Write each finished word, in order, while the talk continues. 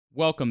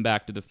Welcome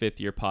back to the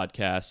Fifth Year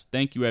Podcast.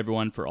 Thank you,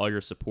 everyone, for all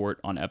your support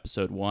on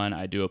episode 1.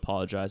 I do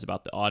apologize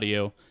about the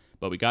audio,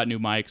 but we got new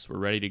mics. We're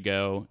ready to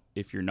go.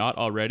 If you're not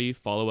already,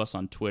 follow us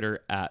on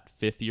Twitter at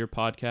Fifth Year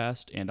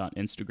Podcast, and on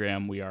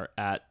Instagram, we are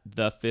at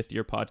The Fifth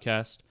Year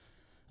Podcast.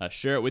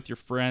 Share it with your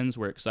friends.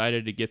 We're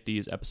excited to get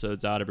these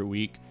episodes out every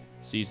week.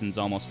 Season's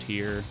almost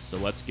here, so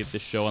let's get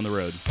this show on the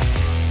road.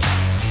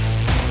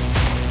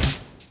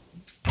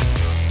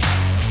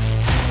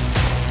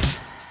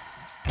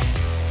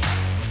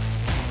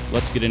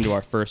 Let's get into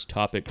our first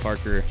topic,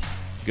 Parker.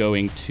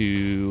 Going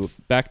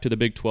back to the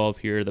Big 12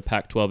 here. The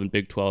Pac-12 and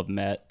Big 12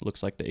 met.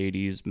 Looks like the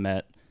 80s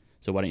met.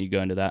 So why don't you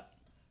go into that?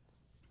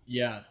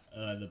 Yeah,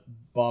 the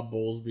Bob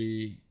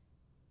Bowlesby,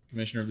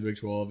 commissioner of the Big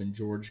 12, and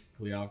George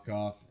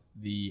Kliavkoff,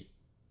 the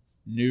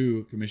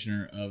new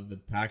commissioner of the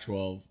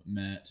Pac-12,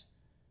 met,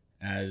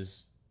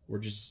 as we're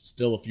just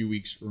still a few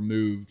weeks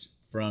removed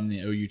from the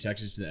OU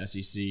Texas to the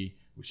SEC,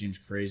 which seems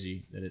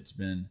crazy that it's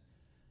been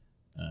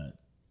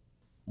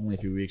only a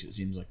few weeks. It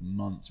seems like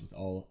months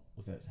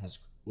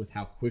with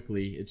how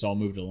quickly it's all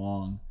moved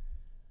along.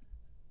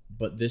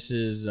 But this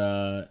is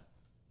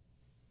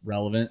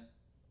relevant.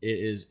 It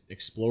is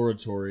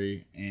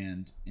exploratory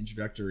and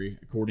introductory,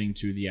 according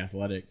to The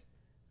Athletic.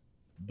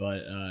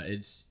 But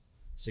it's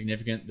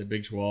significant. The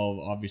Big 12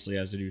 obviously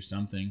has to do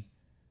something.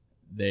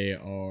 They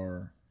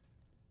are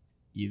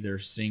either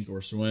sink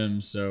or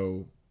swim.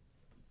 So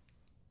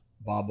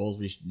Bob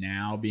Bowlesby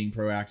now being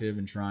proactive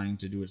and trying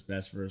to do what's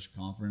best for his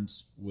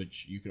conference,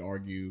 which you could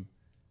argue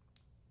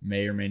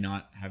may or may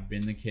not have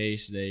been the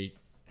case. They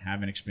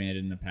haven't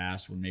expanded in the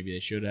past when maybe they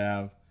should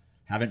have.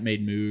 Haven't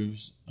made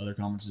moves. Other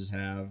conferences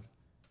have.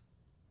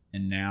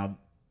 And now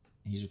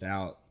he's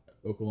without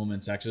Oklahoma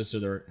and Texas, so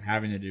he's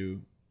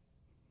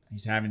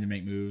having to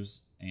make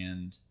moves.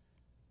 And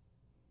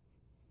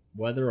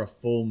whether a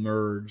full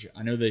merge,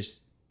 I know they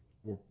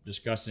were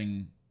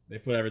discussing, they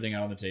put everything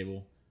out on the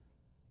table.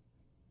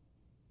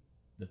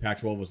 The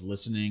Pac-12 was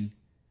listening,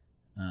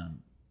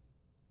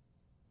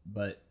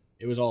 but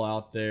it was all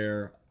out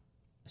there.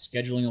 A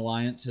scheduling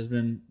alliance has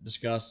been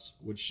discussed,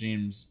 which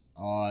seems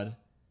odd.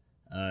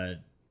 I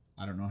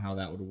don't know how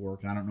that would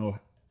work. I don't know.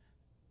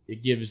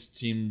 It gives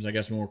teams, I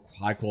guess, more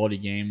high-quality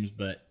games,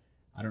 but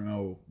I don't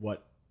know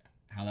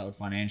how that would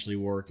financially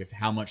work,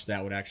 how much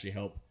that would actually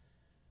help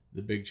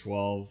the Big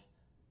 12.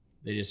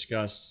 They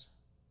discussed,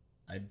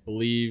 I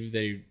believe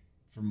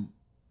from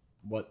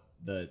what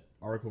the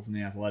article from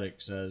The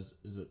Athletic says,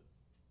 is that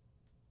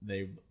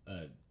they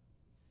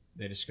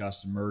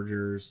discussed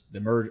mergers. A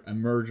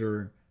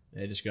merger.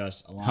 They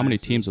discussed alliances. How many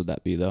teams would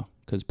that be, though?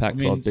 Because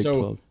Pac-12, Big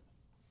 12.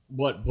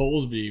 What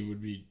Bowlesby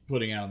would be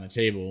putting out on the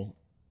table,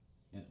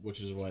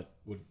 which is what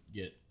would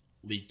get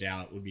leaked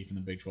out, would be from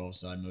the Big 12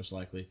 side most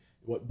likely.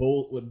 What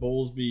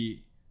Bowlesby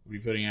would be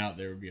putting out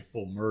there would be a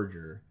full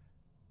merger,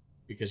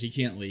 because he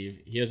can't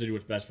leave. He has to do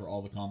what's best for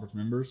all the conference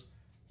members.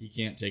 He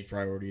can't take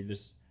priority.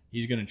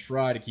 He's going to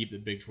try to keep the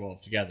Big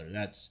 12 together.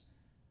 That's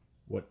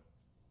what,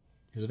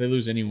 because if they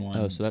lose anyone...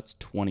 Oh, so that's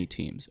 20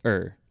 teams.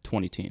 That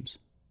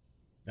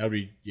would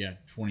be,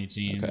 20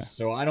 teams. Okay.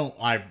 So I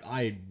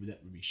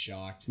would be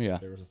shocked if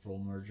there was a full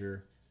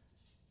merger.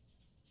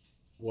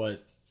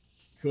 What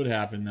could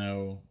happen,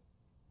 though,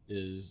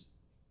 is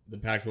the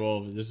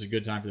Pac-12, this is a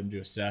good time for them to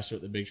assess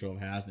what the Big 12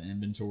 has, the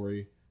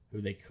inventory,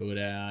 who they could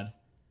add,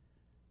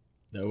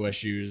 the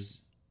OSUs,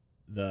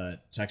 the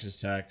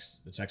Texas Techs,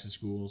 the Texas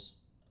schools.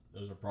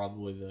 Those are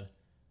probably the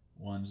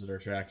ones that are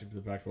attractive to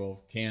the Pac-12.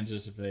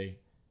 Kansas, if they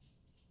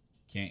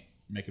can't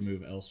make a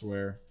move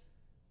elsewhere.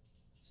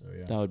 So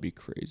yeah, that would be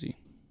crazy.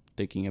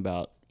 Thinking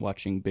about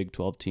watching Big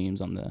 12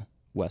 teams on the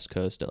West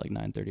Coast at like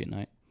 9:30 at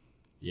night.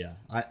 Yeah,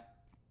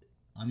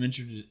 I'm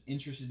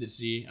interested to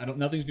see.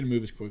 Nothing's going to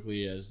move as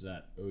quickly as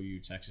that OU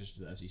Texas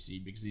to the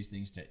SEC, because these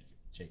things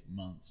take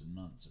months and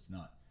months, if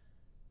not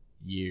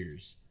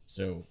years.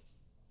 So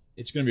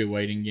it's going to be a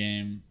waiting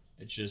game.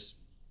 It's just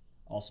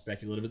all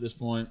speculative at this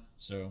point,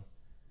 so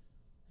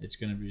it's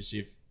going to be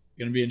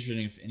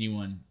interesting if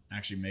anyone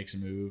actually makes a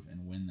move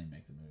and when they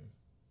make the move.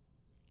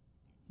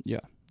 Yeah,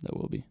 that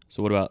will be.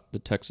 So what about the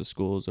Texas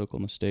schools,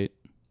 Oklahoma State?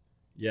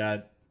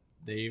 Yeah,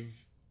 the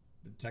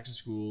Texas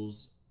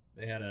schools,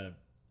 they had a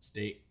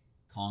state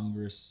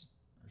Congress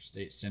or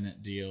state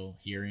Senate deal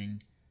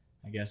hearing,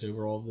 I guess,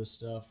 over all of this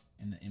stuff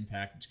and the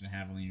impact it's going to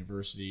have on the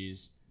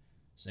universities,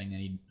 saying they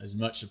need as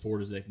much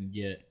support as they can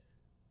get.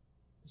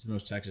 It's the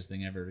most Texas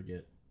thing ever to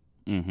get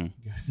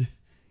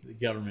the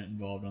government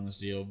involved on this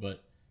deal.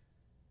 But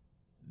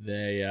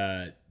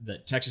the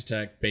Texas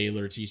Tech,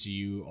 Baylor,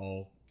 TCU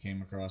all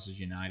came across as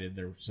united.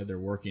 They said they're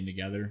working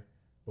together,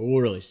 but we'll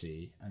really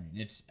see. I mean,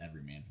 it's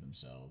every man for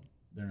themselves.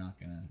 They're not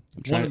gonna.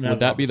 Would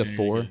that be the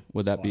four?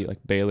 Would that be like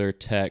Baylor,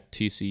 Tech,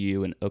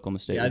 TCU, and Oklahoma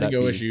State? Yeah, I think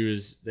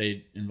OSU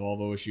they involve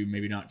OSU,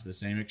 maybe not to the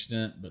same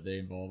extent, but they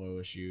involve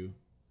OSU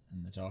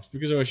in the talks,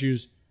 because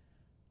OSU's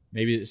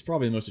it's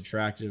probably the most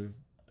attractive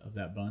of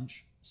that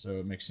bunch, so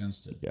it makes sense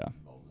to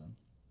involve them.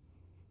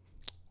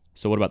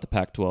 So what about the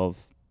Pac-12?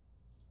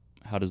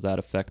 How does that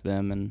affect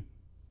them? And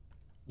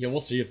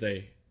we'll see if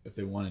they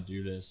want to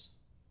do this.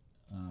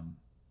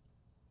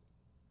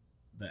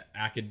 the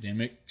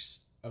academics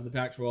of the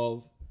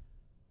Pac-12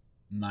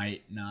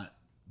 might not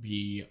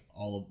be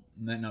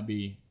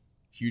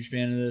huge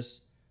fan of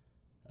this.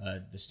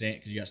 Because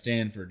you got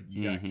Stanford,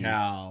 you got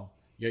Cal,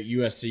 you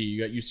got USC,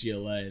 you got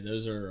UCLA.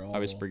 Those are all. I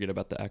always forget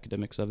about the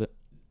academics of it.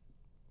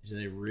 Do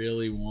they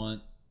really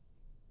want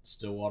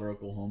Stillwater,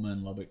 Oklahoma,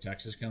 and Lubbock,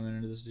 Texas coming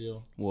into this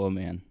deal? Whoa,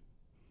 man.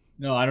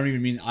 No, I don't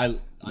even mean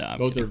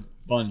both kidding. are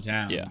fun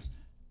towns Yeah.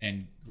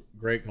 and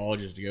great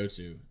colleges to go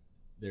to.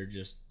 They're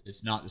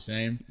it's not the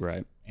same.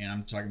 Right. And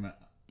I'm talking about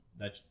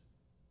that.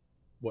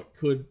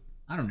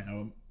 I don't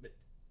know. But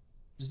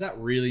does that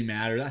really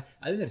matter?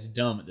 I think that's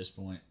dumb at this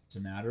point to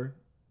matter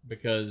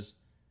because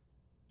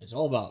it's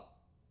all about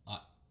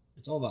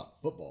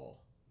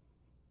football.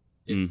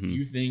 If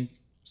you think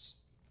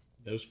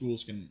those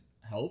schools can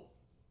help,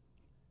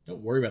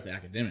 don't worry about the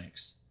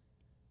academics.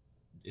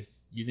 If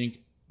you think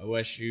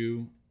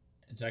OSU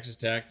and Texas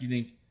Tech, you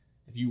think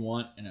if you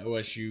want an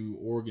OSU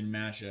Oregon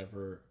matchup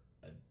or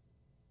a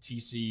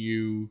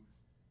TCU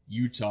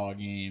Utah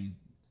game,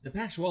 the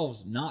Pac-12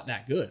 is not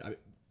that good.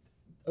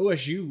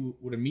 OSU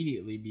would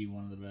immediately be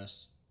one of the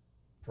best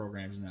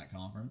programs in that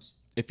conference.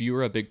 If you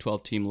were a Big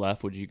 12 team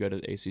left, would you go to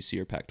the ACC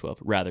or Pac-12?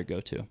 Rather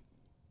go to? The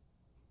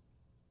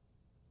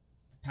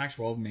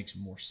Pac-12 makes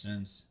more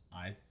sense,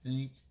 I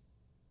think.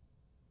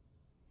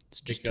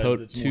 It's just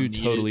two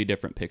totally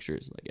different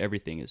pictures. Like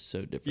everything is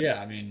so different.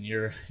 Yeah, I mean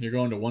you're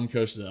going to one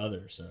coast to the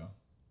other, so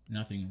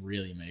nothing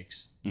really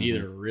makes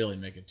neither really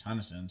make a ton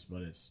of sense,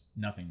 but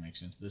nothing makes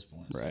sense at this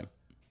point. Right. So,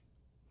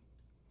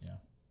 yeah.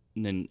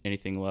 And then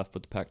anything left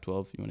with the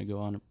Pac-12 you want to go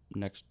on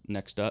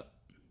next up?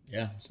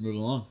 Yeah, let's move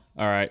along.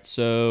 All right,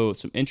 so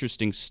some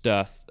interesting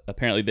stuff.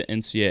 Apparently the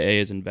NCAA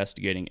is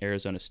investigating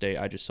Arizona State.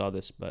 I just saw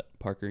this, but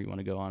Parker, you want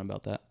to go on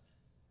about that?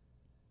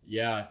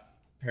 Yeah,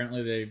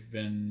 apparently they've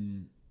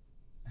been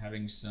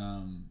having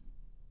some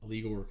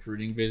illegal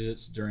recruiting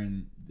visits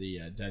during the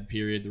dead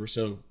period. There's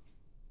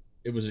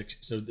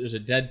a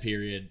dead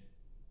period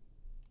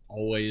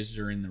always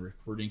during the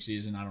recruiting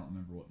season. I don't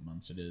remember what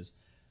months it is,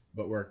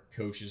 but where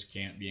coaches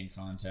can't be in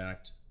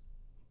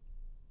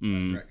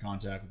direct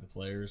contact with the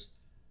players.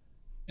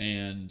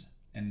 And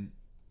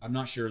I'm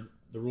not sure,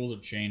 the rules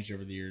have changed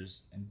over the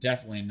years, and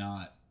definitely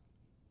not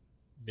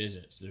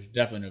visits. There's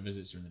definitely no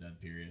visits during the dead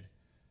period.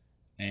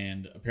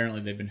 And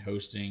apparently they've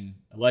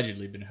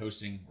allegedly been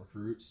hosting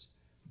recruits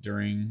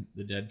during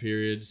the dead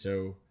period.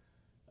 So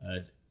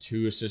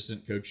 2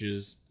 assistant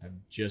coaches have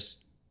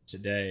just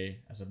today,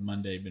 as of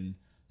Monday, been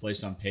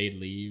placed on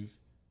paid leave.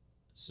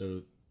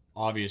 So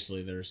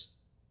obviously this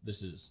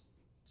is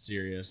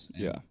serious.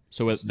 Yeah.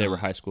 So they were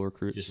high school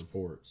recruits? Just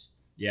reports.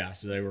 Yeah,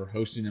 so they were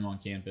hosting them on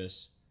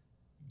campus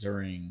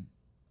during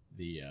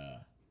the...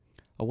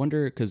 I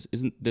wonder, because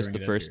isn't this the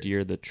first period.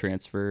 year the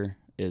transfer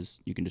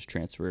is, you can just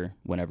transfer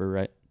whenever,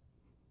 right?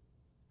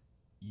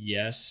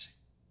 Yes.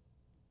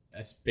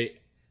 That's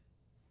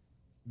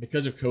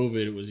because of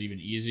COVID, it was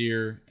even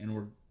easier.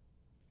 And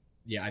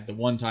the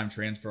one-time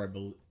transfer,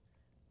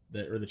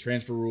 the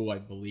transfer rule, I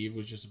believe,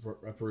 was just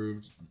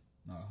approved. I'm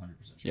not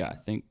 100% sure. Yeah,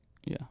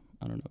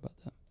 I don't know about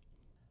that.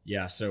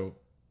 Yeah, so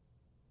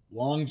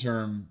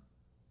long-term,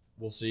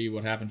 we'll see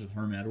what happens with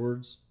Herm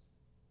Edwards,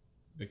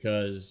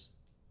 because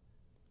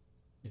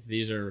if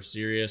these are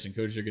serious and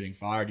coaches are getting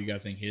fired, you got to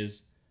think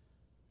his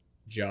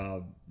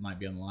job might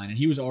be on the line. And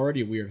he was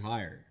already a weird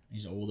hire.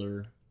 He's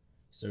older.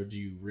 So do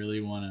you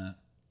really want to...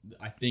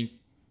 I think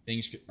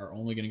things are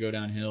only going to go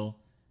downhill.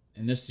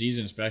 In this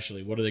season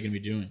especially, what are they going to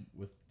be doing?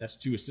 That's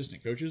 2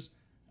 assistant coaches.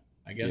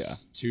 I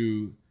guess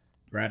 2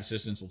 grad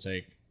assistants will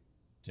take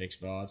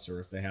spots, or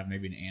if they have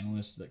maybe an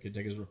analyst that could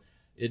take his role.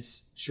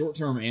 It's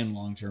short-term and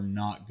long-term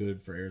not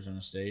good for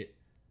Arizona State.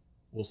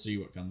 We'll see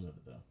what comes of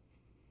it, though.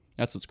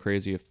 That's what's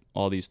crazy. If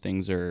all these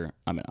things are,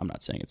 I mean, I'm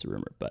not saying it's a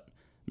rumor, but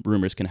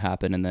rumors can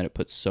happen, and then it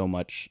puts so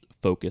much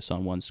focus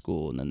on one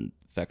school and then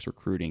affects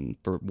recruiting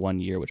for 1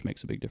 year, which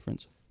makes a big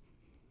difference.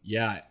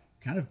 Yeah,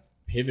 kind of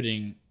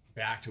pivoting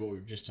back to what we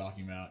were just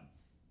talking about,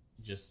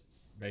 just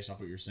based off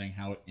what you were saying,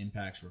 how it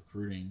impacts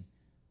recruiting.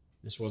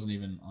 This wasn't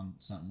even on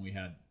something we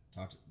had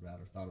talked about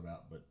or thought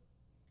about, but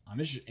I'm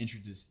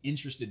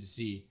interested to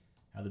see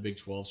how the Big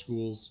 12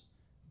 schools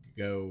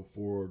go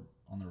forward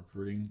on the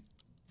recruiting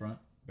front,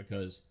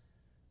 because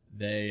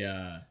they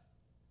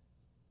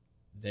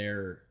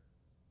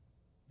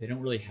don't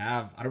really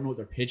have, I don't know what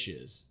their pitch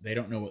is. They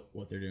don't know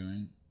what they're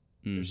doing.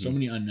 There's so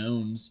many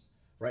unknowns.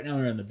 Right now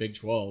they're in the Big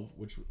 12,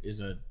 which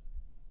is a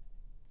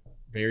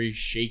very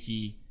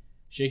shaky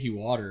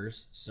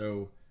waters.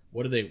 So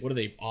what do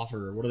they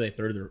offer? What do they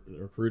throw to their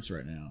recruits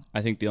right now?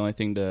 I think the only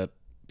thing to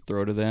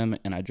throw to them,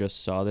 and I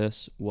just saw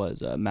this,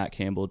 was Matt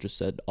Campbell just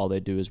said all they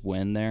do is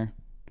win there.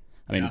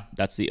 I mean,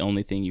 that's the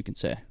only thing you can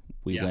say.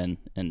 We win,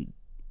 and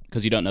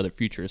because you don't know their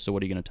future, so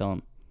what are you going to tell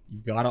them?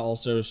 You've got to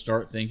also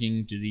start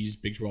thinking, do these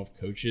Big 12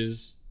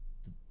 coaches,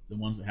 the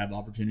ones that have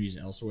opportunities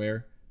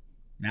elsewhere,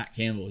 Matt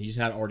Campbell, he's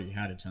already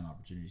had a ton of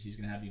opportunities. He's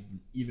going to have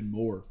even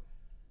more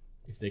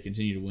if they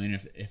continue to win,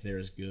 if they're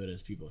as good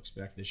as people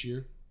expect this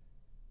year.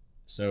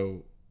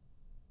 So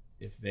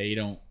if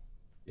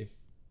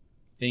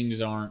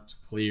things aren't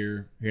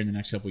clear here in the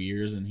next couple of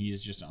years and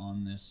he's just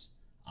on this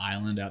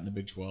island out in the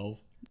Big 12,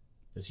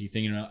 is he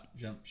thinking about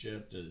jump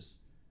ship? Does,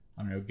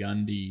 I don't know,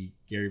 Gundy,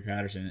 Gary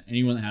Patterson,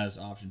 anyone that has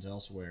options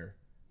elsewhere?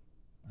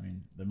 I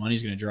mean, the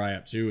money's going to dry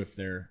up too if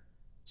their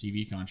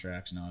TV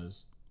contract's not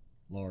as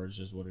large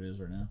as what it is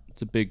right now.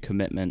 It's a big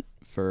commitment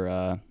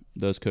for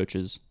those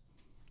coaches.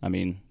 I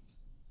mean,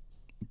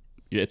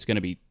 it's going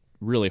to be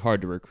really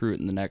hard to recruit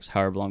in the next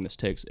however long this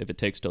takes. If it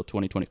takes till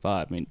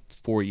 2025, I mean, it's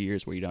 4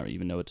 years where you don't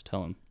even know what to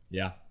tell them.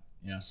 Yeah.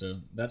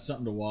 So that's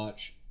something to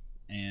watch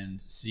and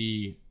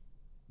see.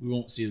 We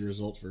won't see the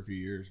results for a few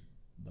years,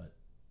 but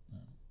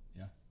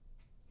yeah.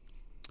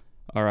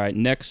 All right,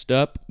 next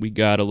up, we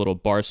got a little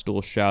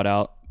Barstool shout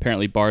out.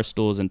 Apparently,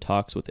 Barstool is in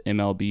talks with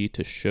MLB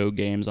to show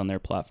games on their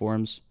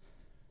platforms.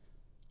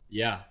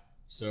 Yeah.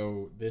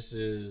 So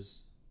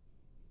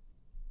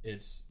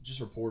it's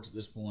just reports at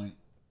this point.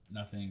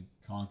 Nothing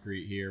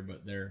concrete here,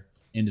 but they're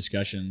in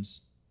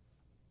discussions,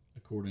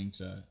 according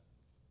to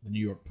the New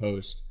York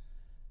Post.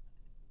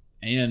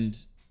 And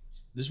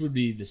this would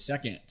be the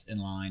second in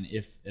line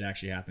if it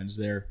actually happens.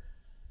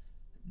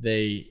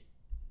 They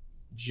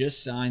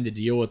just signed the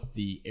deal with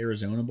the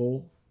Arizona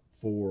Bowl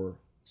for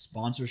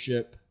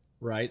sponsorship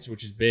rights,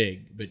 which is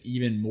big, but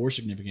even more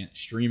significant,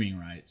 streaming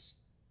rights.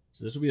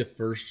 So this will be the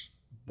first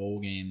bowl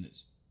game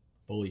that's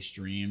fully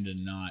streamed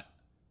and not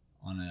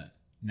on a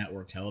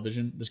network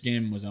television. This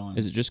game was on.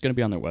 Is it just going to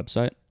be on their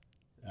website?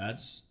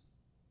 That's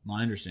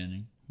my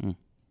understanding.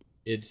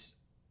 It's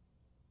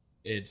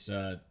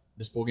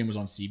this bowl game was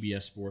on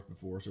CBS Sports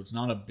before, so it's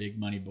not a big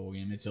money bowl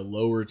game. It's a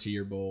lower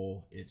tier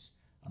bowl. It's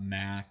a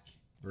MAC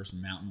versus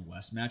Mountain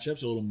West matchup,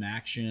 so a little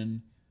MACtion.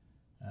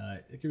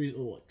 It could be a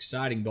little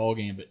exciting ball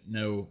game, but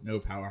no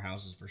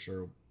powerhouses for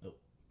sure,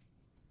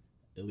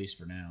 at least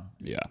for now.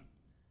 Yeah.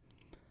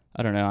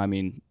 I don't know. I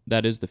mean,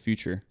 that is the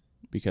future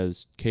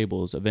because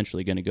cable is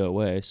eventually going to go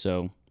away.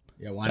 So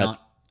yeah, why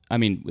not? I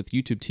mean, with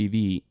YouTube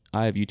TV,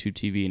 I have YouTube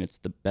TV, and it's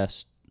the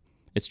best.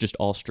 It's just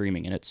all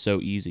streaming, and it's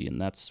so easy, and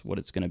that's what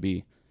it's going to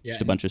be. Yeah,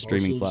 just a bunch of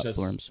streaming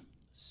platforms.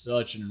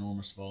 Such an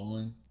enormous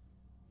following.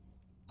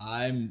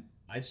 I'd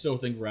still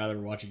think rather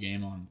watch a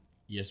game on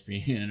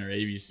ESPN or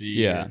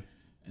ABC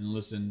and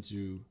listen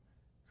to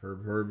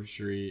Herb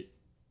Herbstreit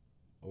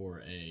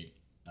or a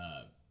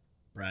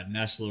Brad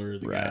Nessler,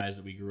 the guys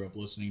that we grew up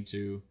listening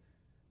to.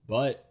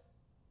 But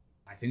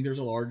I think there's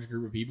a large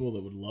group of people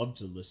that would love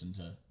to listen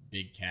to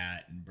Big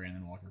Cat and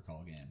Brandon Walker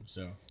call games.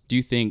 So, do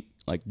you think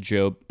like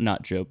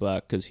not Joe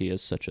Buck, because he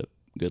has such a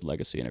good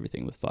legacy and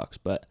everything with Fox,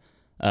 but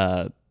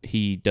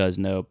he does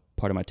know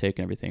part of my take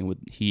and everything. Would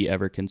he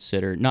ever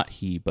consider, not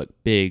he,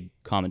 but big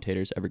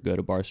commentators ever go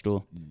to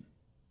Barstool?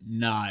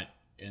 Not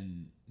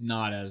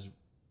as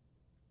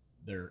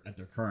they're at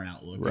their current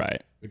outlook,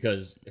 right?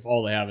 Because if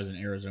all they have is an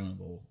Arizona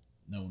Bowl,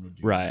 no one would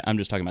do right. that. I'm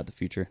just talking about the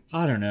future.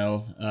 I don't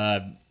know.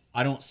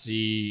 I don't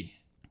see.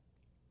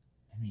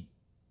 I mean,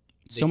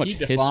 so much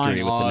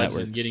history with the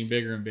networks and getting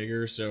bigger and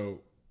bigger. So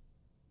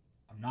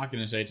I'm not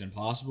going to say it's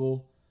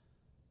impossible,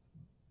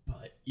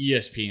 but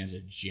ESPN is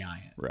a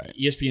giant. Right.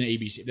 ESPN,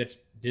 ABC, that's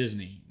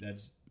Disney,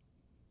 that's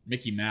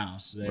Mickey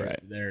Mouse.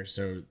 They're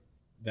so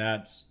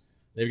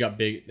they've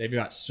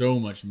got so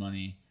much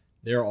money.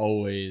 They're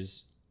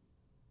always,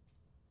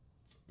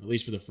 at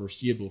least for the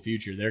foreseeable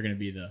future, they're going to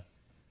be the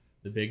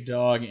big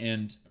dog,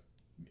 and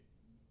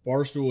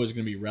Barstool is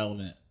going to be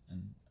relevant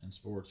in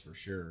sports for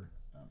sure.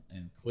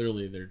 And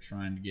clearly they're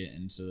trying to get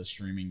into the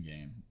streaming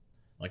game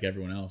like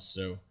everyone else.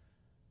 So,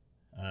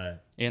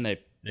 and they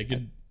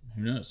could,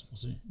 who knows? We'll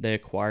see. They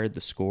acquired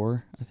the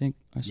Score, I think.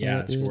 I saw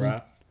that the Score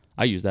app.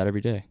 I use that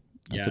every day.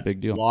 That's a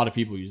big deal. A lot of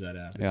people use that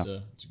app. It's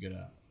a good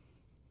app.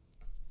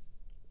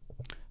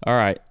 All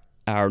right.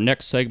 Our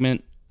next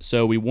segment.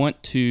 So we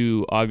want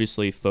to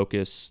obviously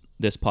focus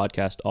this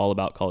podcast all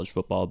about college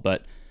football,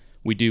 but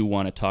we do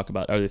want to talk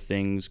about other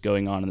things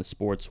going on in the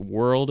sports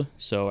world.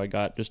 So I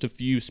got just a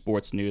few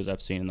sports news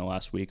I've seen in the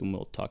last week, and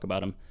we'll talk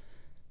about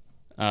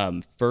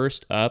them.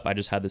 First up, I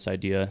just had this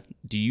idea.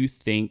 Do you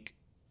think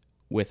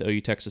with OU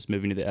Texas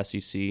moving to the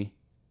SEC,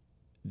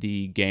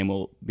 the game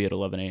will be at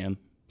 11 a.m.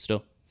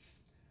 still?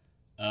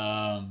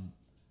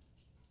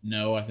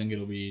 No, I think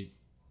it'll be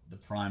the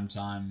prime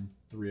time,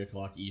 3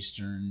 o'clock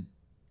Eastern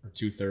or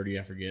 2:30.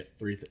 I forget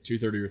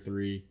 2:30 or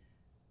 3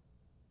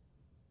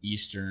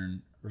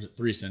 Eastern. Or is it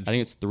 3 Central? I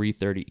think it's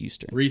 3:30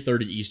 Eastern.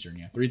 3:30 Eastern,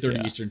 yeah.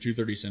 3:30 Eastern,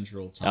 2:30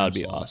 Central time. That would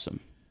be slot. awesome.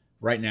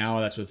 Right now,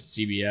 that's with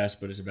CBS,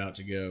 but it's about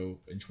to go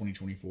in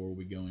 2024. We'll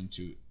be going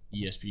to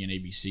ESPN,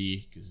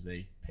 ABC because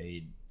they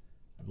paid,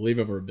 I believe,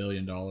 over $1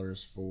 billion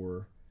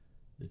for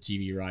the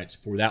TV rights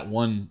for that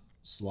one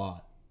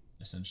slot,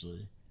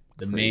 essentially.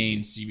 The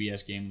main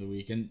CBS game of the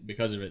week, and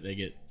because of it,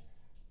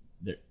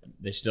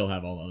 they still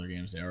have all the other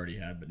games they already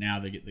had, but now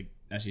they get the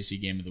SEC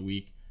game of the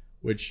week,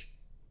 which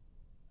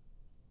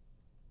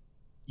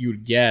you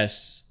would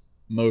guess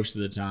most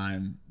of the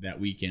time that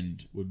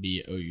weekend would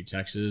be OU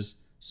Texas.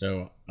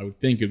 So I would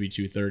think it would be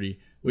 2:30,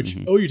 which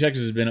OU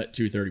Texas has been at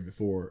 2:30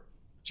 before,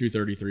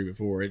 2:33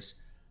 before. It's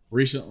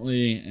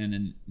recently and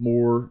in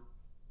more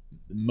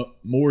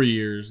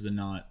years than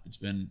not, it's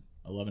been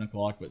 11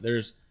 o'clock, but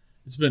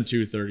it's been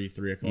 2:30,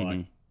 3 o'clock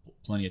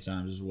plenty of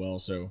times as well.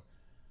 So,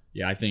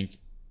 yeah,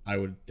 I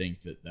would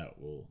think that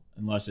will,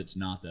 unless it's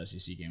not the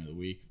SEC game of the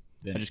week.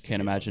 Then I just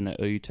can't imagine an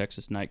OU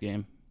Texas night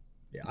game.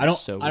 Yeah, I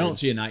don't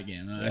see a night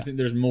game. Yeah. I think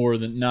there's more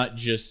than not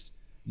just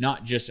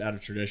out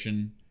of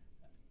tradition.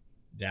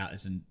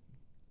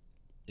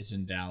 It's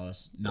in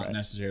Dallas, not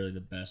necessarily the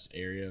best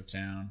area of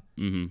town.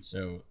 Mm-hmm.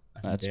 So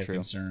I think they have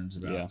concerns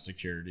about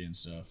security and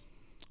stuff.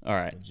 All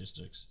right.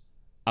 Logistics.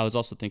 I was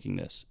also thinking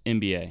this.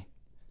 NBA.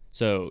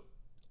 So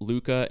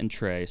Luka and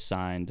Trey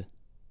signed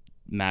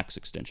max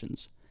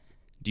extensions.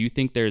 Do you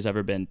think there's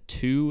ever been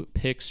 2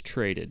 picks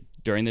traded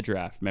during the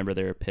draft? Remember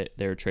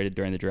they were traded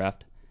during the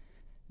draft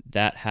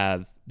that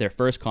have their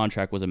first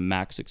contract was a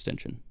max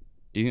extension.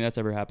 Do you think that's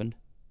ever happened?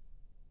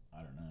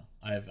 I don't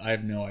know. I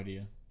have no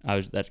idea.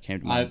 That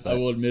came to mind. I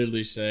will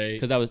admittedly say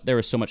because there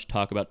was so much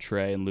talk about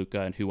Trey and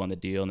Luka and who won the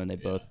deal, and then they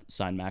both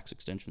signed max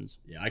extensions.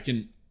 Yeah, I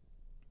can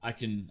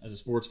as a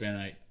sports fan,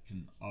 I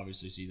can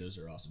obviously see those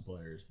are awesome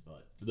players.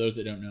 But for those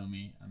that don't know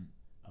me,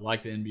 I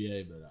like the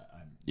NBA, but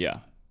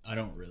I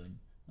don't really.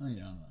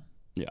 I'm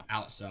a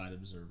outside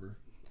observer.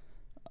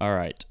 All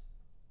right,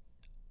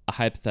 a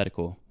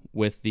hypothetical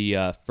with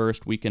the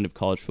first weekend of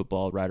college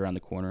football right around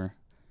the corner.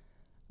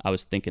 I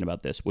was thinking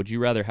about this. Would you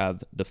rather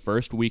have the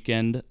first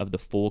weekend of the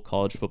full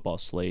college football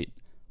slate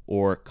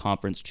or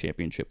conference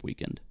championship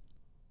weekend?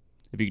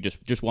 If you could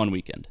just one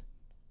weekend.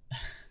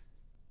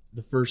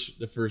 The first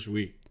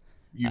week.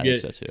 I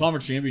think so too.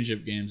 Conference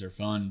championship games are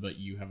fun, but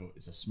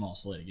it's a small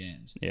slate of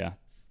games. Yeah.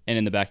 And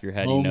in the back of your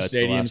head, home it's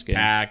the last game.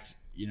 Packed,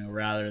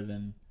 rather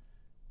than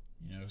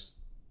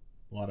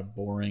a lot of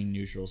boring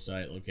neutral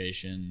site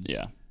locations.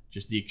 Yeah.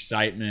 Just the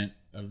excitement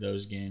of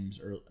those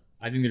games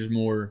I think there's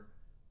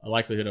a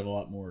likelihood of a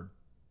lot more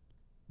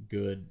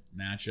good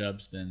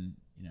matchups than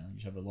you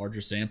have a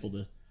larger sample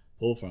to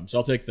pull from. So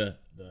I'll take the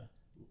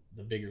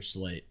bigger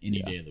slate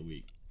any day of the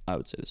week. I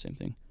would say the same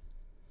thing.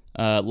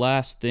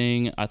 Last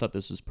thing, I thought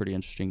this was pretty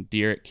interesting.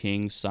 De'Aaron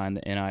King signed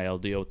the NIL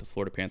deal with the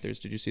Florida Panthers.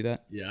 Did you see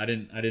that? Yeah, I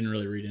didn't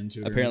really read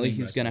into it. Apparently,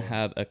 he's going to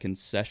have a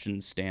concession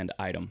stand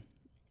item,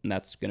 and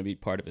that's going to be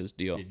part of his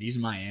deal. Dude, these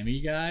Miami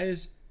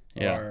guys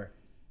are.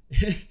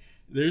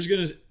 There's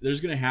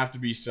gonna have to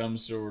be some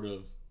sort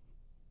of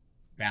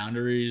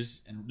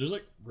boundaries, and there's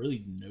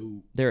really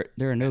no. There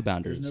are no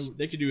boundaries.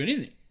 They could do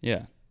anything.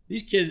 Yeah.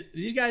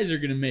 These guys are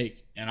gonna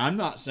make, and I'm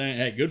not saying,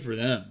 hey, good for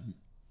them.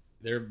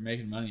 They're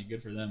making money,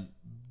 good for them.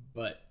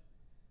 But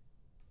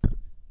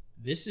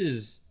this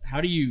is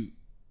what do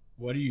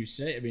you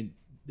say? I mean,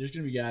 there's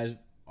gonna be guys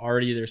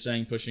already. They're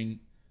saying pushing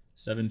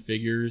 7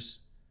 figures.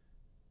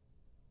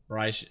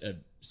 Bryce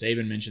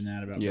Saban mentioned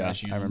that about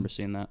Bryce Young. I remember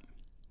seeing that.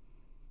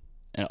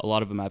 And a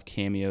lot of them have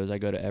cameos. I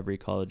go to every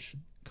college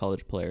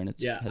player, and it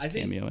has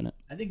cameo in it.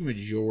 I think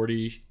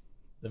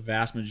the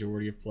vast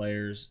majority of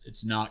players,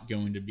 it's not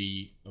going to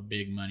be a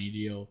big money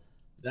deal.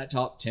 That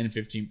top 10,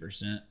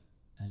 15%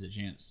 has a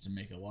chance to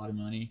make a lot of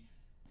money.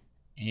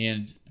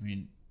 And, I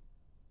mean,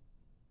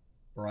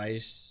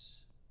 Bryce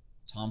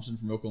Thompson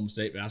from Oklahoma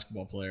State,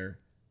 basketball player,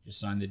 just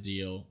signed the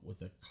deal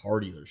with a car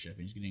dealership.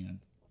 He's getting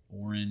an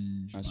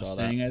orange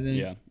Mustang, I think.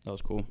 Yeah, that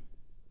was cool.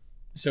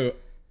 So,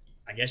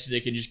 I guess they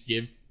can just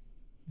give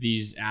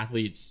these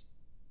athletes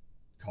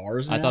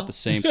cars now? I thought the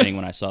same thing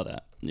when I saw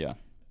that. Yeah.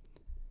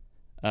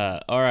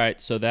 All right,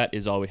 so that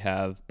is all we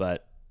have,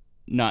 but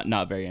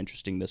not very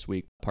interesting this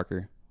week.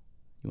 Parker,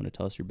 you want to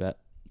tell us your bet?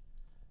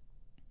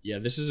 Yeah,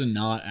 this is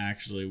not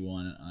actually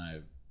one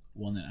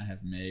that I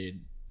have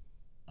made.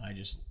 I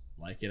just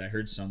like it. I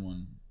heard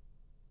someone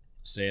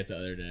say it the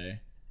other day,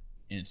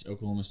 and it's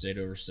Oklahoma State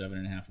over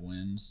 7.5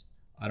 wins.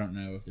 I don't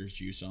know if there's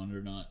juice on it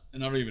or not,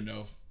 and I don't even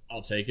know if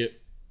I'll take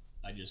it.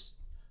 I just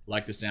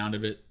like the sound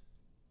of it.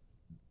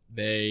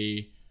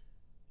 They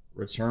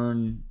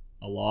return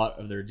a lot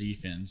of their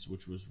defense,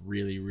 which was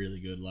really, really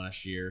good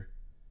last year.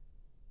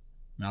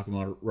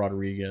 Malcolm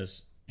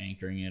Rodriguez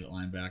anchoring it at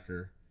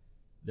linebacker.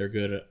 They're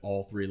good at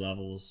all 3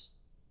 levels.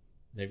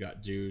 They've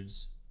got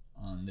dudes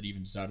on the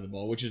defensive side of the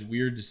ball, which is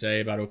weird to say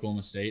about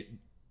Oklahoma State.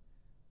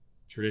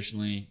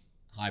 Traditionally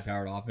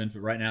high-powered offense,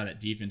 but right now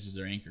that defense is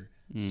their anchor.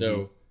 Mm-hmm.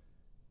 So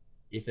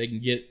if they can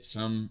get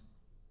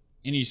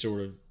any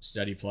sort of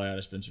steady play out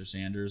of Spencer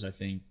Sanders, I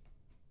think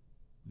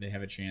they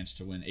have a chance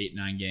to win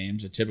 8-9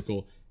 games. A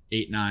typical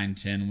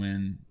 8-9-10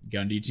 win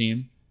Gundy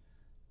team.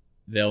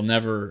 They'll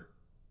never,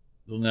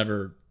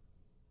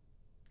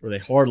 or they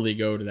hardly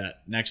go to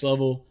that next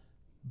level,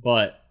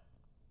 but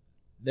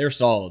they're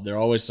solid. They're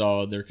always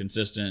solid. They're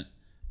consistent.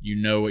 You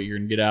know what you're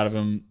going to get out of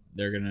them.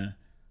 They're going to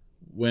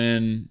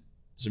win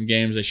some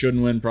games they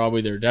shouldn't win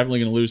probably. They're definitely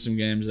going to lose some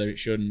games they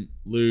shouldn't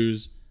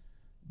lose,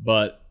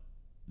 but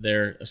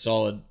they're a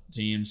solid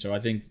team, so I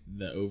think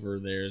the over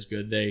there is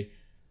good.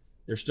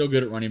 They're still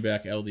good at running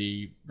back. LD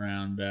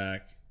Brown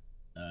back.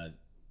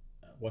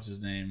 What's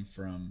his name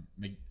from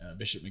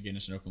Bishop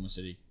McGinnis in Oklahoma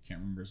City? Can't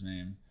remember his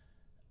name.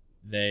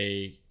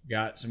 They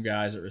got some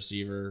guys at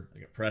receiver,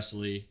 like a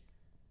Presley,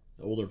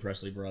 the older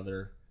Presley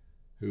brother,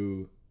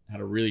 who had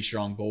a really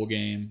strong bowl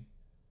game.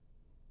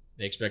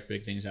 They expect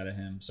big things out of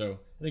him. So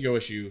I think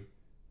OSU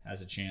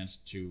has a chance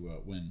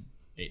to win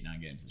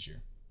 8-9 games this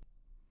year.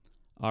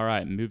 All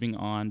right, moving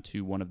on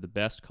to one of the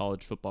best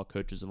college football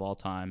coaches of all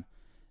time.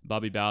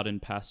 Bobby Bowden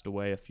passed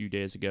away a few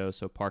days ago,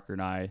 so Parker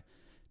and I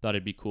thought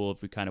it'd be cool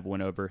if we kind of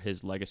went over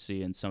his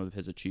legacy and some of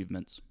his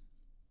achievements.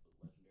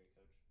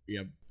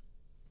 Yeah,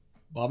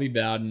 Bobby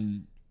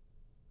Bowden.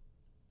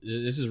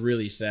 This is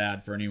really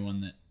sad for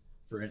anyone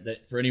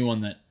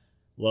that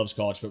loves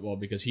college football,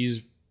 because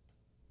he's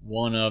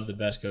one of the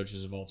best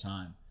coaches of all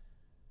time.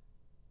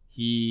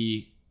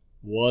 He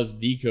was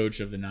the coach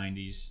of the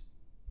 90s.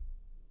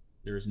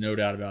 There's no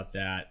doubt about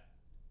that.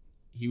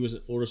 He was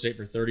at Florida State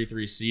for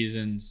 33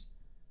 seasons.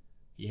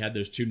 He had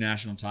those 2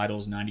 national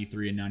titles,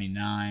 93 and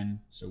 99.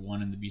 So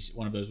one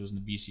of those was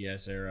in the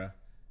BCS era.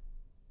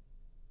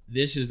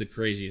 This is the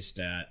craziest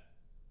stat,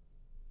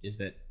 is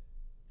that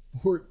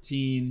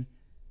 14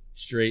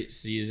 straight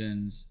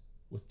seasons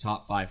with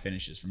top 5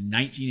 finishes from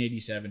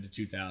 1987 to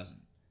 2000.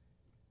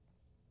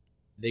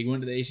 They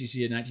went to the ACC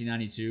in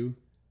 1992,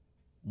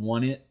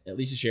 won it, at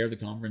least a share of the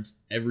conference,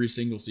 every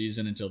single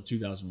season until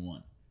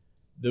 2001.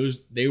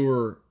 They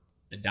were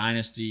a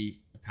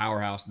dynasty, a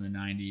powerhouse in the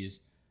 90s,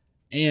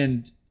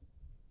 and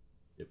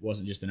it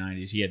wasn't just the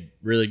 90s. He had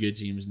really good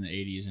teams in the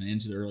 80s and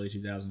into the early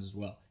 2000s as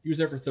well. He was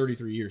there for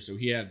 33 years, so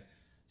he had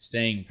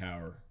staying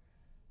power.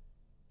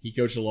 He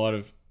coached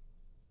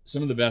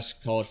some of the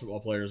best college football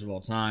players of all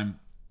time: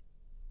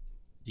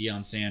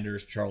 Deion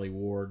Sanders, Charlie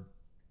Ward,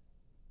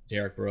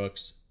 Derrick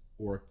Brooks,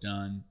 Warwick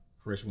Dunn,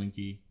 Chris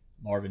Winkie,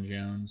 Marvin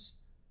Jones.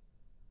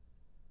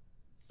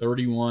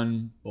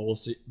 31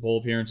 bowl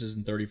appearances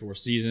in 34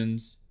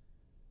 seasons.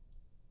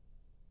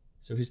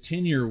 So his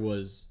tenure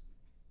was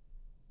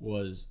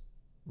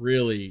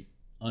really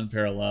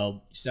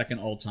unparalleled. Second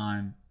all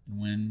time in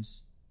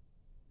wins.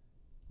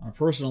 On a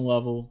personal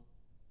level,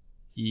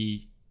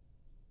 he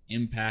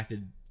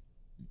impacted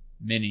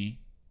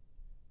many.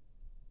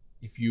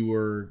 If you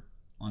were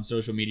on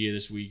social media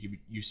this week,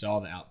 you saw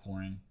the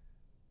outpouring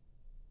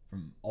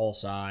from all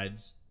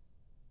sides,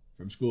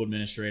 from school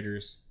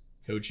administrators,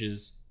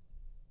 coaches,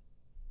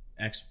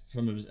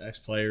 some of his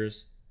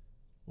ex-players,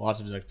 lots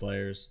of his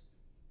ex-players.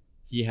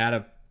 He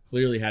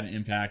clearly had an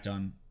impact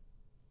on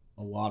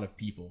a lot of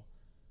people.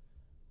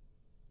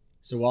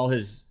 So while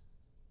his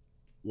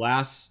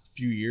last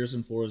few years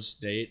in Florida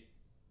State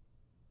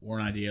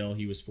weren't ideal,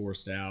 he was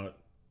forced out,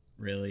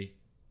 really.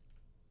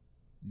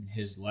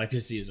 His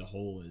legacy as a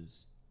whole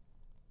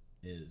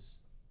is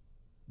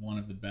one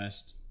of the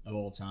best of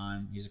all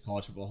time. He's a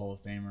College Football Hall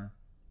of Famer.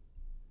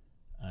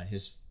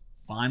 His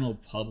final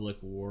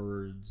public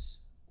words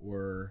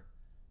were,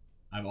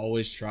 "I've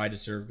always tried to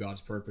serve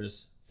God's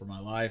purpose for my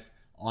life,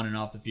 on and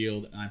off the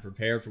field, and I'm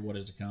prepared for what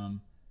is to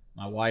come.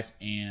 My wife,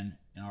 Ann,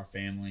 and our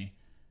family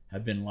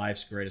have been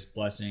life's greatest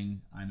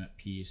blessing. I'm at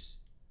peace."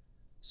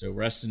 So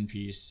rest in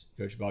peace,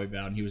 Coach Bobby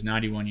Bowden. He was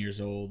 91 years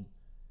old,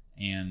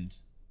 and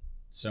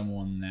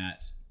someone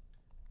that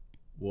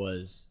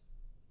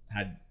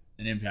had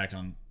an impact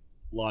on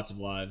lots of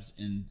lives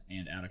in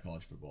and out of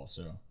college football.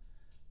 So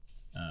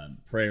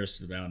prayers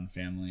to the Bowden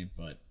family,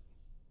 but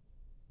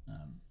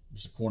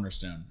just a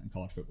cornerstone in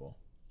college football.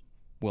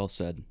 Well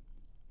said.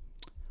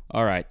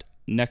 All right.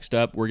 Next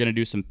up, we're going to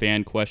do some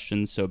fan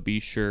questions, so be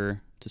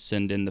sure to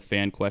send in the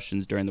fan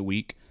questions during the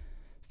week.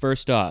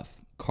 First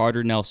off,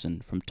 Carter Nelson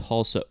from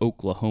Tulsa,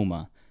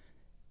 Oklahoma.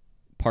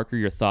 Parker,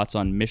 your thoughts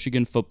on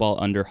Michigan football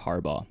under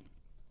Harbaugh?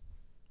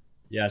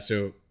 Yeah,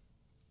 so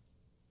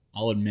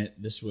I'll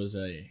admit this was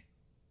a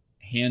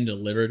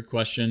hand-delivered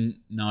question,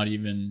 not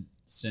even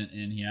sent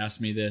in. He asked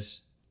me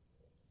this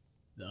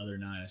the other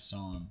night. I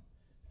saw him,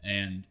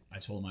 and I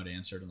told him I'd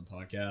answer it on the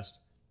podcast.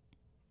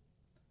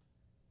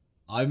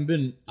 I've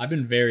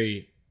been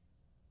very,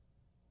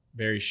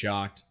 very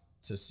shocked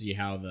to see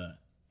how the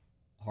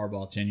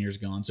Harbaugh tenure's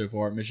gone so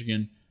far at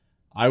Michigan.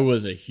 I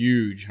was a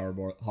huge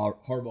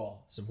Harbaugh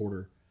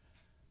supporter.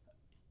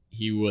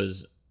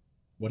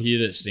 What he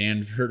did at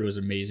Stanford was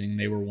amazing.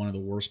 They were one of the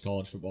worst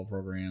college football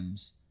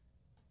programs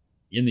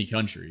in the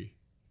country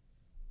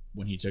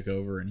when he took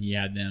over, and he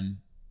had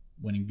them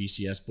winning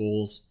BCS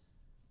bowls.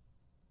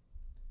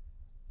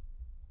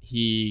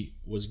 He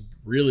was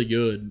really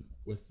good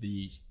with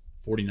the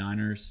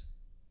 49ers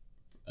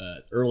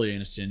early in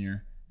his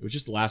tenure. It was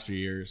just the last few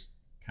years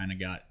kind of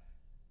got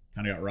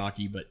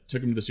rocky, but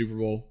took him to the Super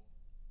Bowl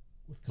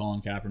with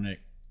Colin Kaepernick.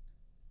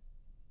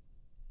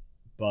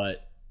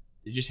 But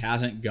it just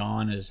hasn't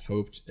gone as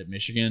hoped at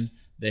Michigan.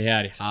 They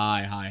had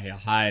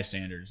high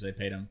standards. They've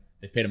paid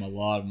him a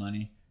lot of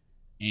money,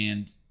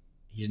 and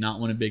he's not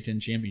won a Big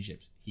Ten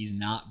championships. He's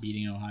not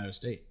beating Ohio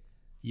State.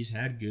 He's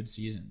had good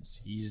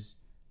seasons. He's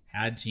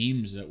had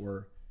teams that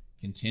were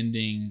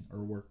contending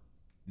or were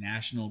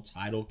national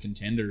title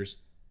contenders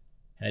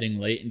heading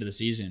late into the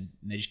season,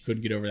 and they just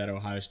couldn't get over that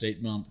Ohio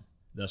State bump,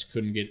 thus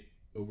couldn't get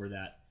over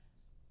that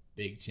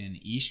Big Ten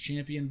East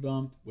champion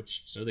bump,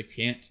 so they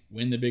can't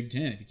win the Big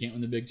Ten if you can't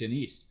win the Big Ten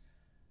East.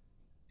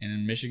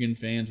 And Michigan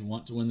fans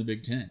want to win the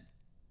Big Ten.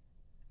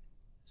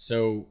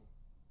 So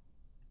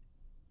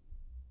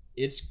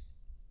it's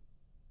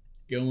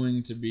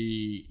going to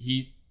be,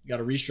 he got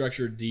a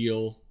restructured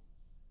deal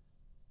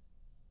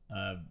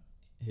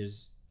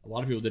a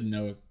lot of people didn't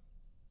know if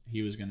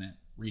he was going to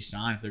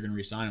re-sign, if they're going to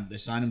re-sign him. They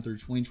signed him through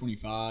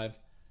 2025,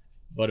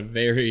 but a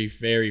very,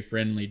 very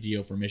friendly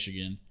deal for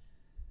Michigan.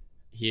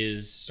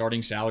 His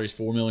starting salary is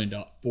 $4 million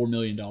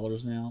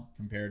now,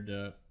 compared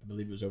to, I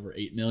believe it was over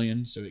 $8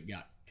 million, so it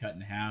got cut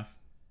in half.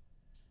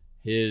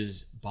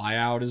 His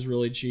buyout is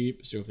really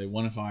cheap, so if they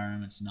want to fire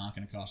him, it's not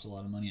going to cost a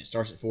lot of money. It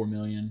starts at $4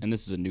 million. And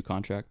this is a new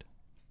contract?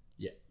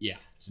 Yeah,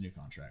 it's a new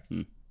contract.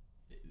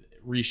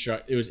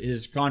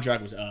 His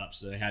contract was up,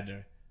 so they had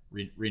to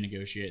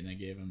renegotiate, and they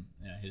gave him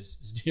his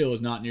deal was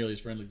not nearly as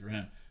friendly for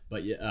him.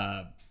 But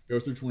go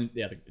through 20.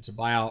 Yeah, it's a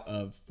buyout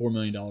of $4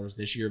 million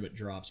this year, but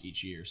drops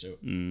each year, so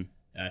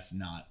that's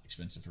not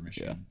expensive for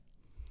Michigan. Yeah.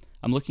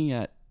 I'm looking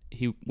at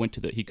he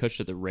coached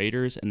at the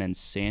Raiders and then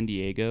San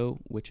Diego,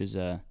 which is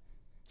a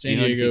San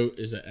Diego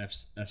is a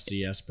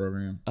FCS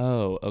program.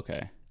 Oh,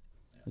 okay.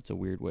 That's a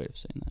weird way of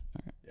saying that.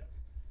 All right.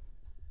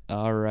 Yeah.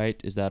 All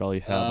right. Is that all you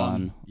have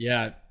on?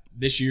 Yeah.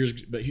 This year's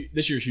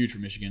huge for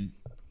Michigan.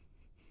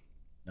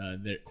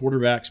 The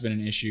quarterback's been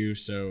an issue,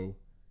 so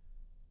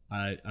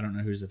I don't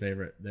know who's the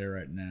favorite there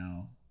right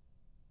now,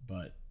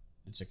 but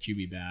it's a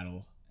QB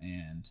battle,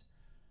 and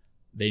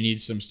they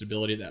need some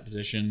stability at that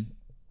position.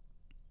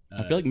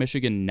 I feel like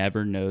Michigan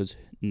never knows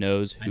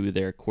who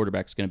their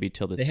quarterback's going to be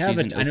till the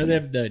season. I know they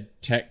have the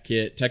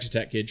Texas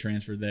Tech kid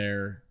transferred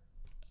there.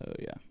 Oh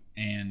yeah,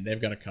 and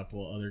they've got a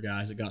couple other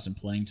guys that got some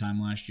playing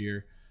time last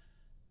year,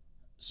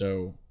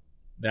 so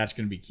that's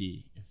going to be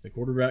key. If the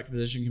quarterback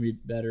position can be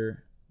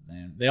better,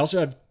 then they also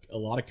have a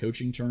lot of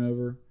coaching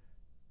turnover.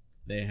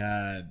 They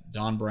had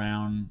Don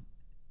Brown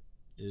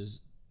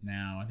is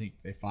now, I think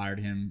they fired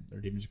him,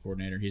 their defensive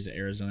coordinator. He's at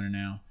Arizona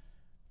now,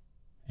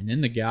 and then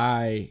the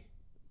guy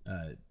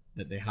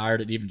that they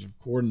hired at defensive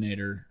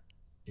coordinator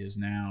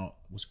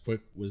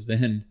was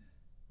then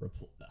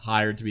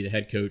hired to be the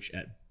head coach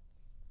at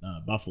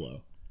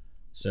Buffalo.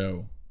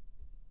 So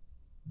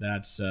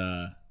that's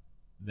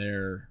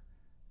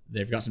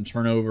they've got some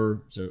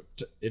turnover. So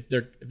if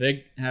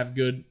they have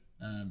good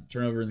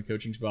turnover in the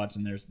coaching spots,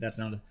 and that's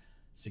not a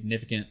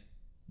significant.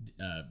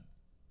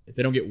 If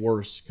they don't get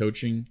worse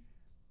coaching,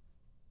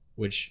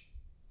 which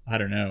I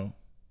don't know,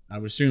 I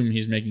would assume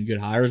he's making good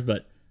hires,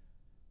 but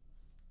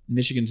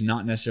Michigan's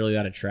not necessarily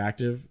that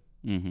attractive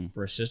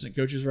for assistant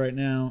coaches right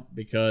now,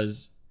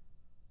 because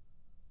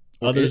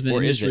others in the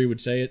industry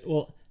would say it.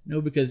 Well, no,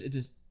 because it's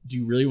just, do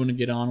you really want to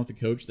get on with a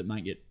coach that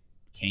might get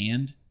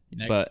canned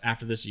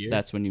after this year?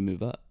 That's when you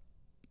move up.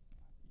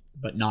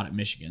 But not at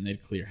Michigan.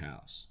 They'd clear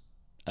house.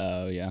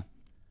 Oh, yeah.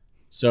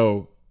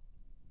 So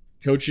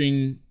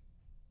coaching,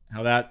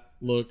 how that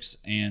looks,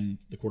 and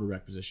the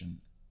quarterback position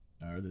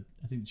are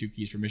I think the two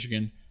keys for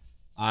Michigan.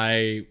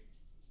 I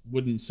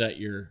wouldn't set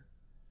your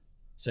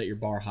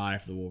bar high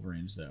for the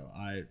Wolverines, though.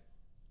 I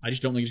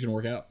just don't think it's going to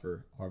work out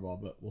for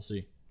Harbaugh, but we'll see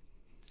if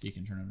he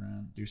can turn it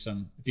around.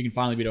 If he can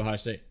finally beat Ohio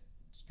State.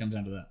 It comes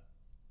down to that.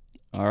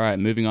 All right,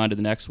 moving on to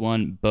the next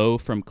one. Bo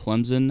from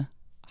Clemson,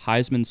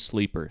 Heisman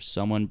sleeper,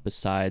 someone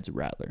besides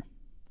Rattler.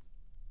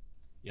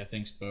 Yeah,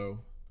 thanks, Bo,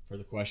 for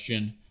the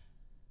question.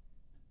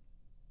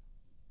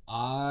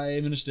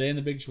 I'm going to stay in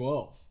the Big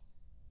 12.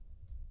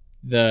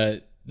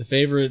 The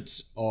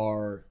favorites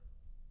are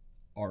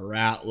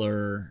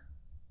Rattler,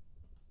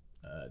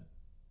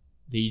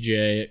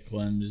 DJ at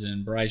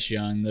Clemson, Bryce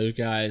Young, those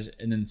guys,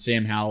 and then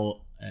Sam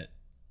Howell at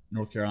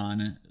North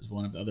Carolina is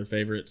one of the other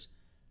favorites.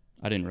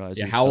 I didn't realize.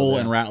 Yeah, Howell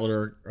and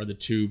Rattler are the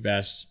two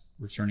best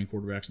returning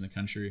quarterbacks in the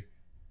country.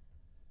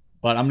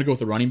 But I'm going to go with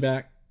the running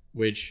back,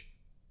 which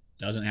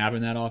doesn't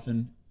happen that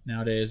often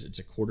nowadays. It's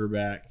a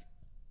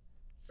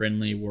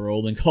quarterback-friendly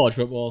world in college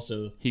football,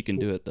 so he can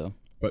do it though.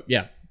 But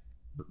yeah,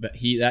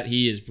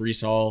 he is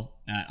Breece Hall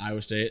at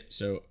Iowa State,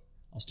 so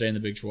I'll stay in the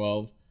Big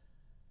 12.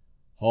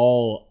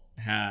 Hall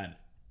had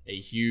a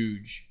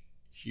huge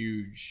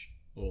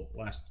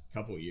last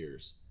couple of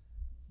years,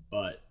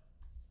 but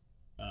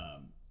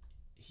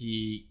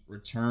he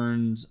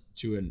returns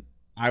to an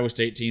Iowa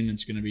State team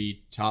that's going to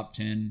be top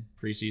 10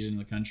 preseason in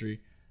the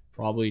country,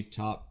 probably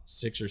top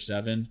 6 or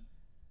 7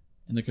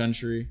 in the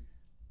country,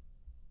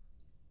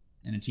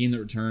 and a team that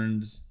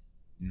returns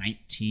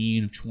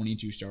 19 of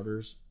 22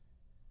 starters.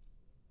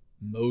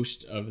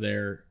 Most of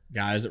their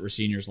guys that were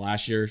seniors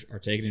last year are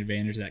taking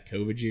advantage of that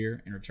COVID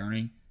year and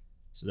returning,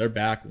 so they're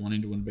back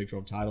wanting to win the Big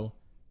 12 title.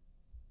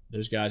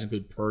 Those guys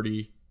include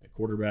Purdy at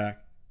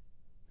quarterback,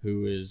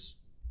 who is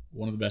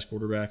one of the best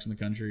quarterbacks in the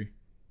country.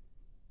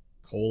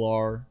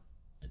 Kolar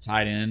at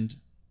tight end.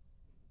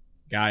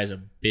 Guy is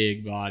a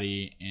big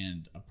body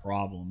and a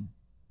problem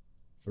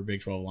for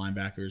Big 12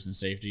 linebackers and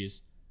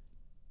safeties.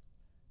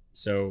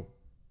 So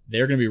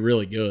they're going to be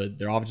really good.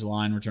 Their offensive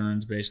line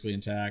returns basically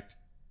intact.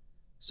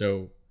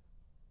 So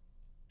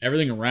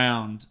everything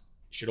around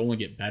should only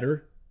get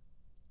better.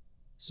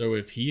 So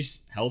if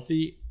he's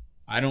healthy,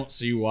 I don't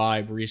see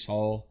why Breece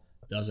Hall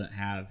doesn't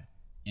have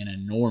an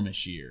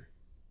enormous year.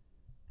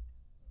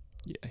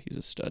 Yeah, he's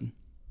a stud.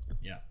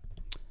 Yeah.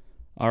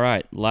 All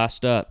right,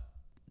 last up,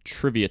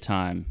 trivia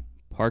time.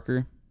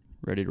 Parker,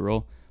 ready to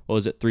roll? What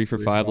was it, 3 for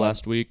 5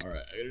 last week? All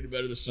right, I got to do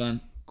better this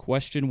time.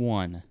 Question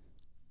 1.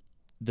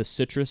 The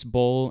Citrus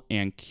Bowl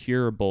and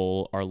Cure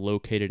Bowl are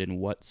located in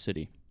what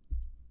city?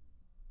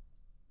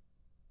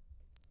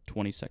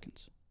 20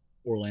 seconds.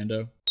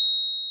 Orlando.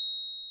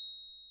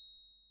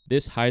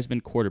 This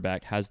Heisman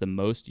quarterback has the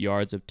most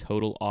yards of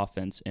total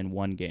offense in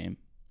one game.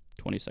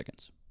 20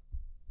 seconds.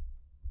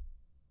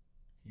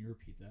 Can you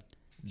repeat that?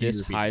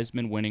 This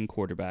Heisman winning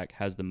quarterback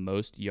has the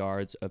most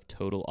yards of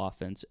total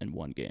offense in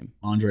one game.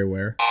 Andre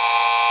Ware.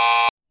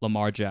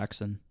 Lamar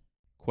Jackson.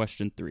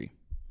 Question 3.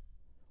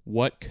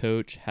 What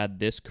coach had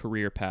this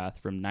career path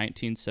from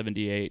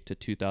 1978 to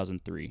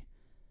 2003?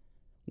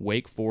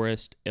 Wake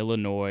Forest,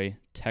 Illinois,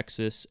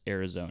 Texas,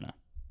 Arizona.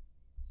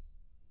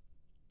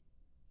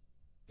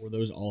 Were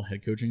those all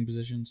head coaching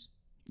positions?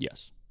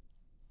 Yes.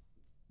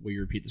 Will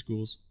you repeat the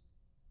schools?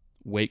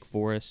 Wake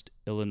Forest,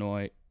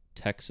 Illinois,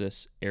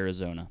 Texas,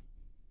 Arizona.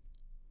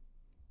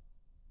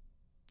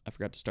 I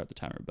forgot to start the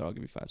timer, but I'll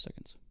give you 5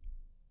 seconds.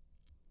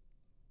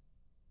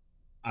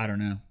 I don't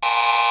know.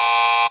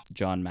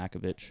 John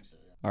Malkovich.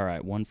 All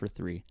right, 1 for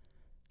 3.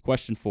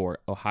 Question 4.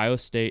 Ohio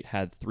State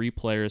had 3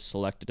 players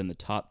selected in the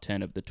top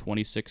 10 of the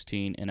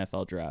 2016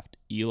 NFL Draft.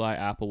 Eli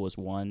Apple was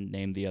one.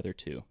 Name the other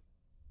 2.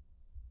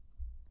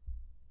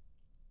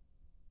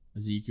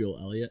 Ezekiel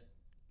Elliott.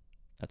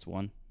 That's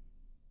 1.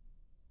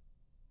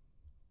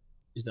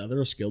 Is the other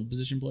a skilled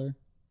position player?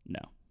 No.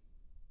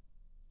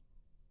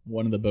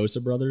 One of the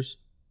Bosa brothers?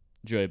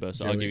 Joey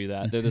Bosa. I'll give you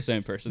that. They're the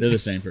same person. They're the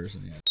same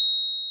person, yeah.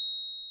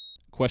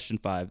 Question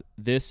 5.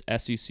 This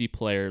SEC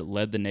player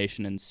led the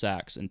nation in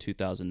sacks in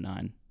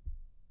 2009.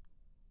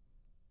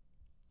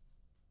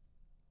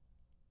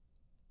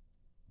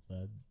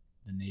 Led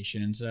the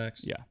nation in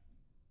sacks? Yeah.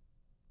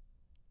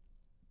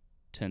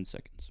 10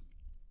 seconds.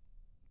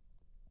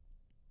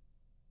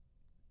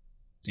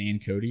 Dan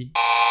Cody?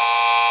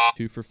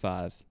 2 for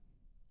 5.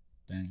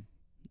 Dang.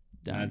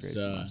 Downgrade That's,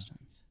 from last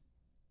time.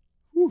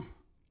 Whew.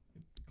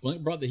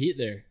 Clint brought the heat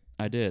there.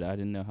 I did. I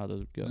didn't know how those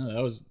would go.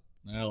 No,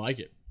 I like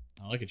it.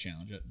 I like a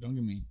challenge. I don't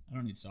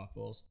need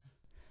softballs.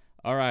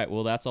 All right.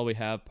 Well, that's all we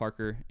have.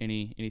 Parker,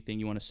 anything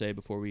you want to say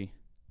before we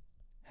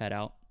head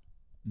out?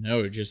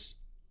 No, just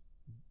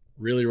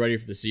really ready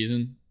for the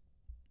season.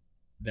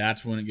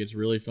 That's when it gets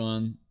really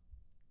fun.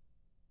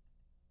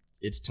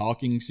 It's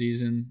talking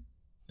season,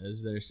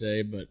 as they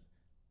say, but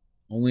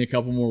only a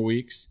couple more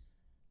weeks.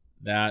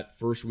 That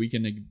first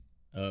weekend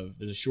of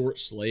there's a short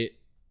slate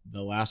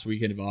the last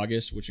weekend of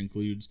August, which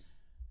includes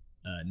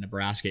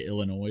Nebraska,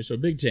 Illinois. So a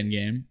Big Ten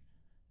game.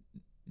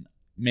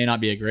 May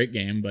not be a great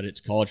game, but it's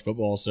college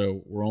football,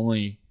 so we're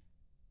only,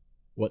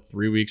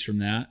 3 weeks from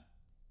that?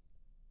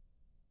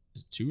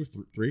 Is it 2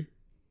 or 3?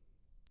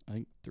 I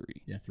think 3.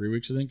 Yeah, 3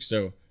 weeks, I think.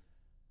 So,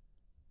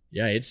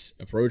 yeah, it's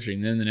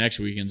approaching. Then the next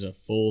weekend's a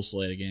full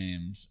slate of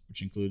games,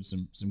 which includes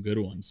some good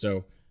ones.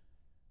 So,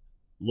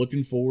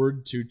 looking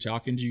forward to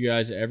talking to you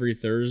guys every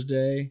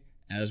Thursday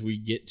as we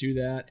get to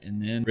that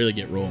and then really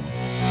get rolling.